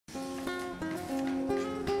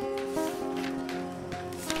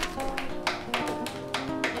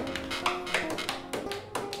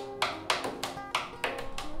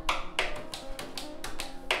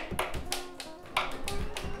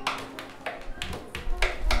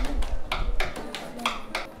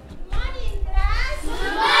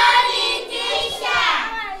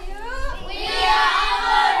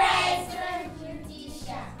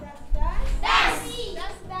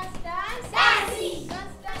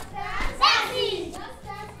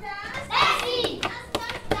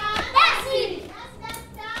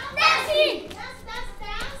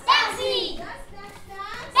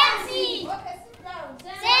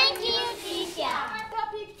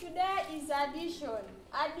addition.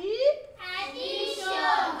 Addition.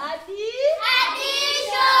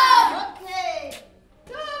 Okay.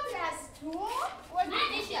 2 plus 2. What is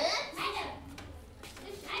addition?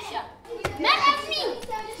 Madam.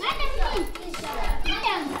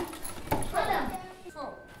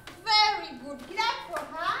 4. Very good. Clap for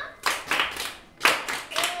her.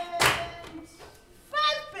 And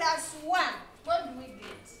 5 plus 1. What do we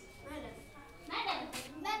get?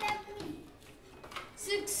 Madam.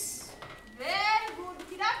 6. Very good.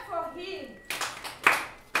 Clap for him.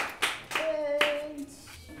 And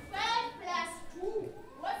 5 plus 2.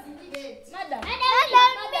 What do we get? Madam.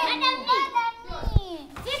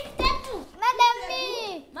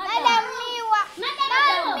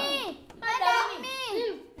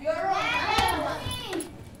 52. You're wrong.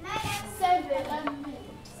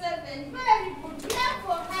 7. Very good. Clap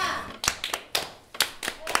for her.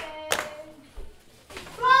 And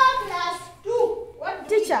 4 plus 2. What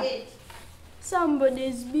do Teacher. we get? Somebody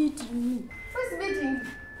is beating me. Who's beating you?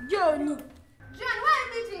 Johnny. John, why are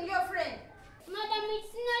you beating your friend? Madam,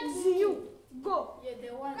 it's not It's you. Go. You're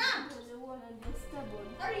the one. Come. The one and the stubborn.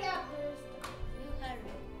 Hurry up. You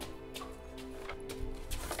hurry.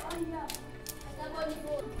 Hurry up. Stubborn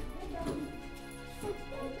boy.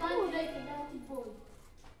 You can't break a dirty boy.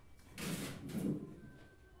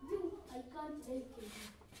 I can't break it.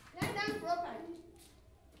 Let them properly.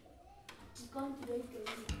 You can't break it.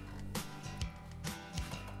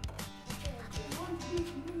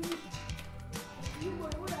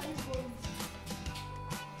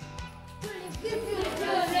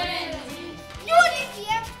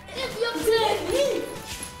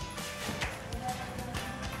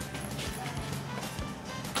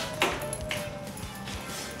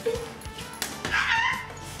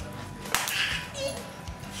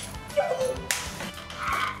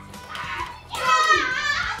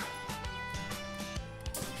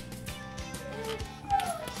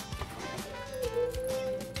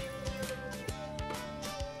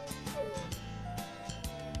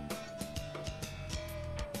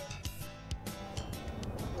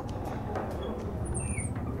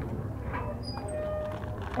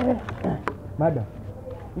 Madam,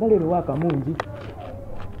 ngalero waka mungi.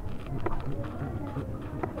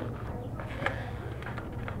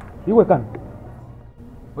 Iwe kana.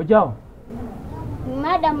 Ojao.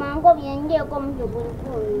 Madam, ango byenje ko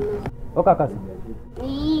mjugulu. Okakasa.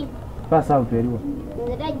 Ni. Pasa utweriwa.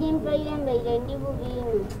 Nzira jimpa ile mbele ndibu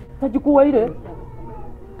bino. Tajikuwa ile.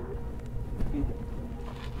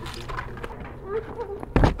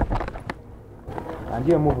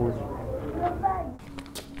 Andiye mubuzi.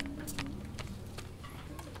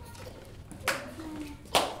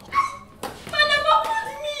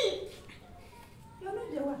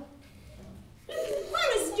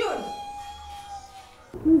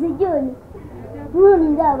 Nze John. Muni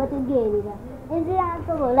ndaba tegerera. Nzira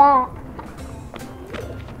nsobola.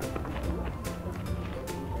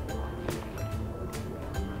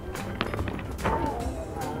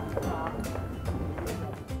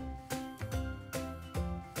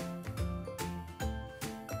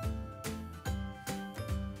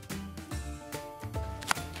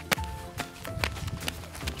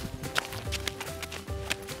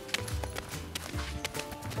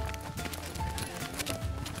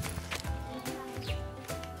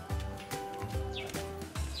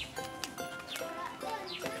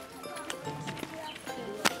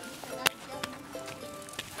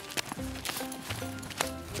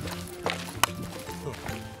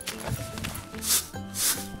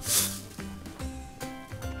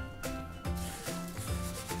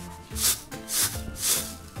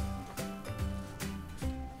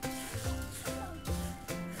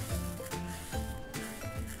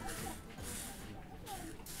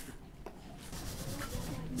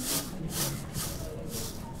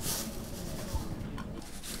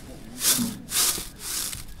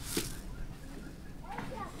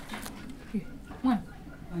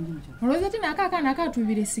 Olowooza ti n'akaakaana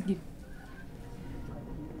akaatuubira essigiri.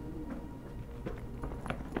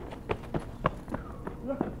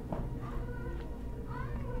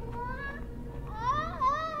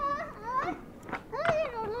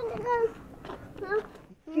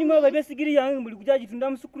 Nimwaga besigiri yange muli kujagitunda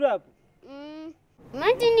musukuru apo.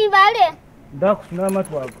 Manti ni bale. Ndakusuna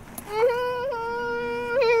amatu ago.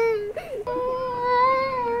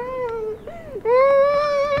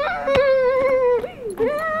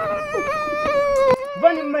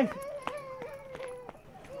 Vani mmanyi.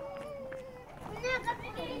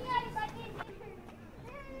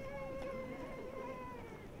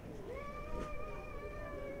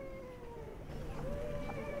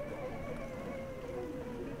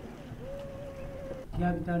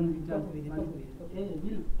 Ya bitanu bitanu.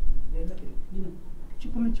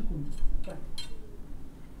 chikumi.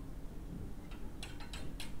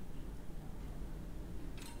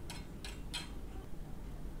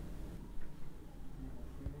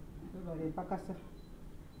 Vale, para casa.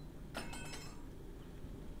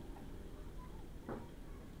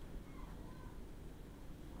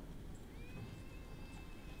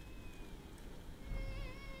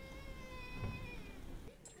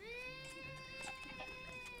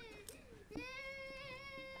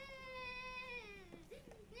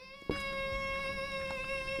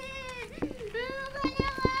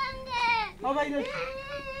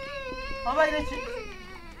 Obairachi.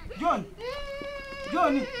 John.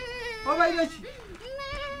 Johnny. Obairachi.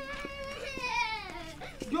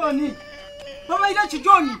 Johnny. Obairachi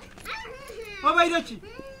Johnny. Obairachi.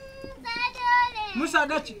 Musa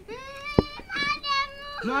dachi.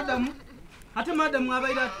 Madam. Ate madam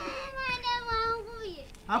abairachi.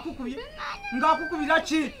 Akukuye. Ngakukubira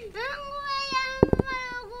chi.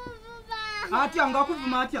 Atya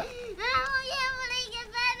ngakuvuma atya.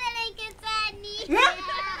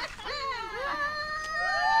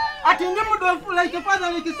 Ati ndi mudofu like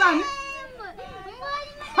father like son.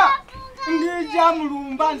 Ndi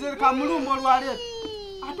jamulumba nze ka mulumbo lwale.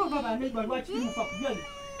 Ato baba ne balwa chimu fa kubyali.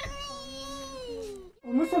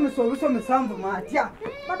 Umusomesa olusomesa mvu matya.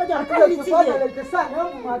 Baba ja kali father like son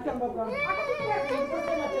mvu matya baba.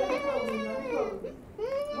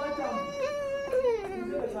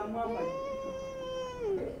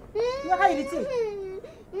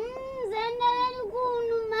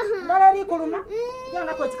 Ndalali kuluma.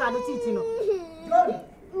 Yanga ko chikado chitino. Joni.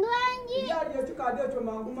 Nwangi. Yali chikado cho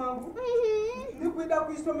mangu. Nikwida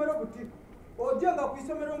kuisomero butiko. Ojenga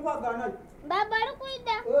kuisomero nkwagana. Baba ari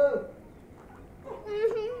kwida.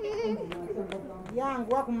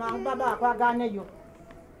 Yangu akumangu baba akwagana yo.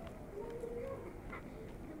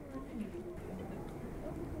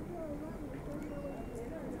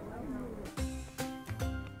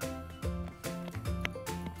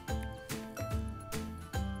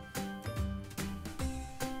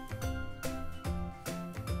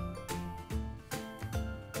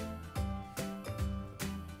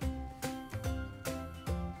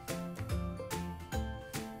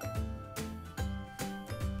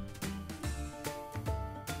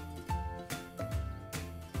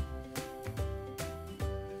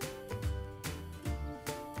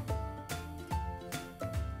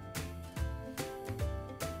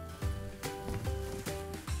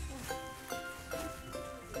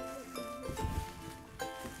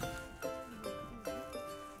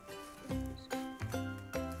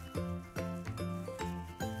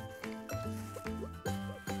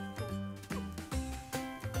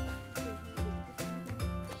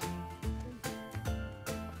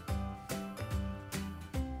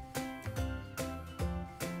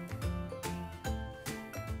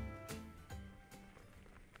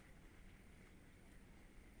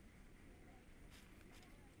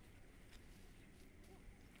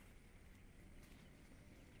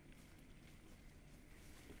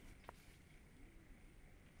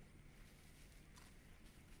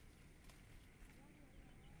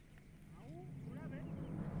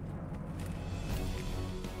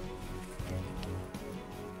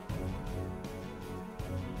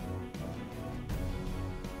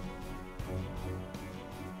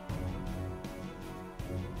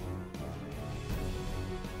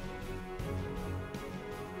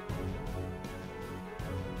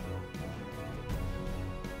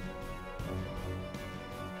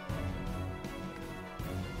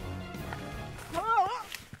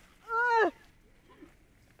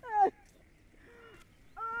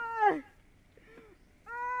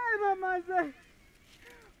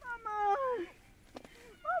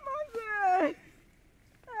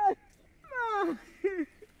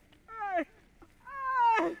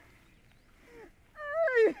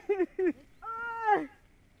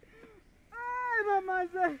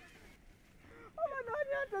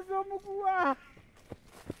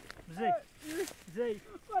 Zai.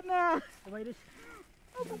 Mana? Obairachi.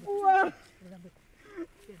 Abukua.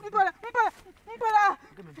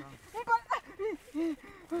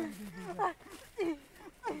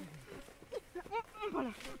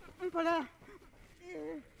 Mpala.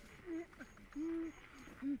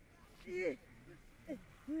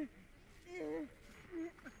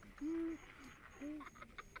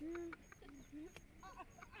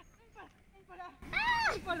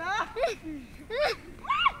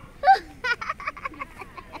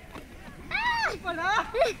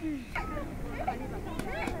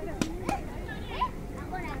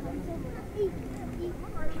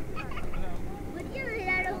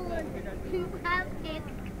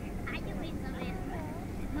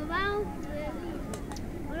 Vamos,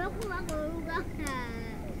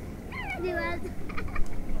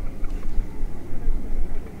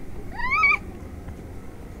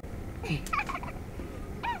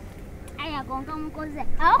 Aya konga mkoze.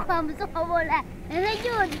 Aho kambuso kobola.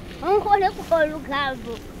 Emejuni. Onkole kukolu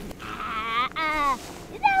kambu.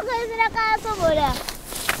 Ida kwezira kasobola.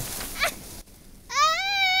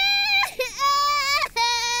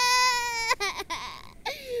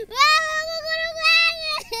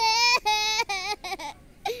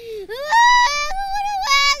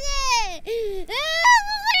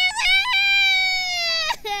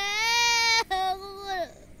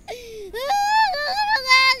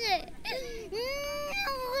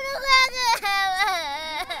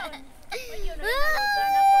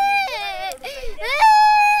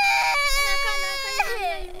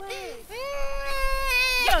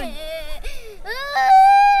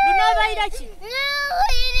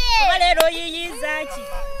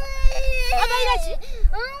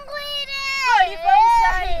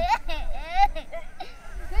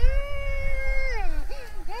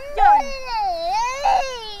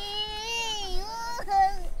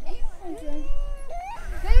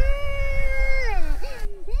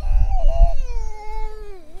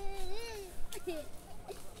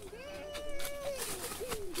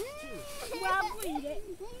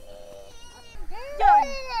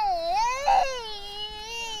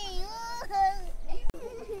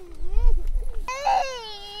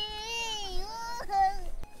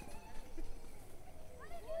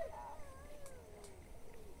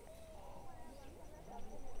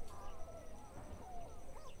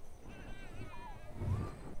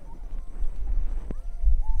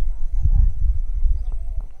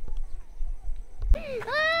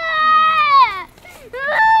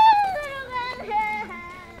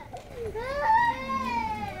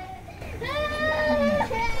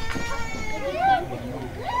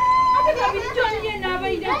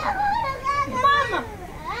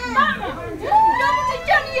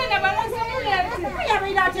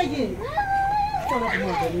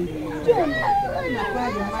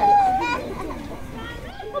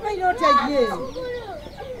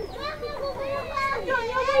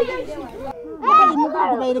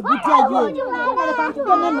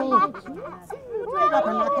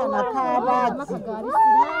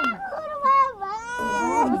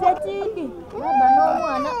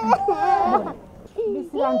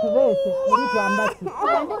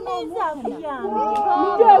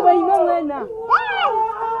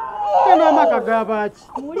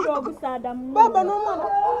 Baba no mwana.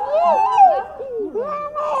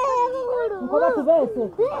 Ngoba tubese.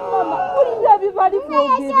 Mama, uliza bivali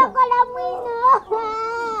kuogeza. Chokola mwino.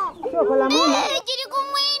 Chokola mwino. Chiri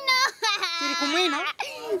kumwino. Chiri kumwino.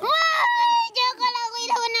 Chokola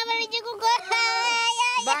mwino wanabali chikukola.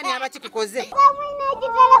 Bani abachikukoze. Mwino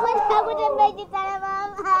chitala kwa kutembe chitala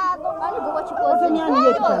mama. Bani kwa chikoze. Nyani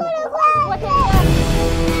yetu. Wote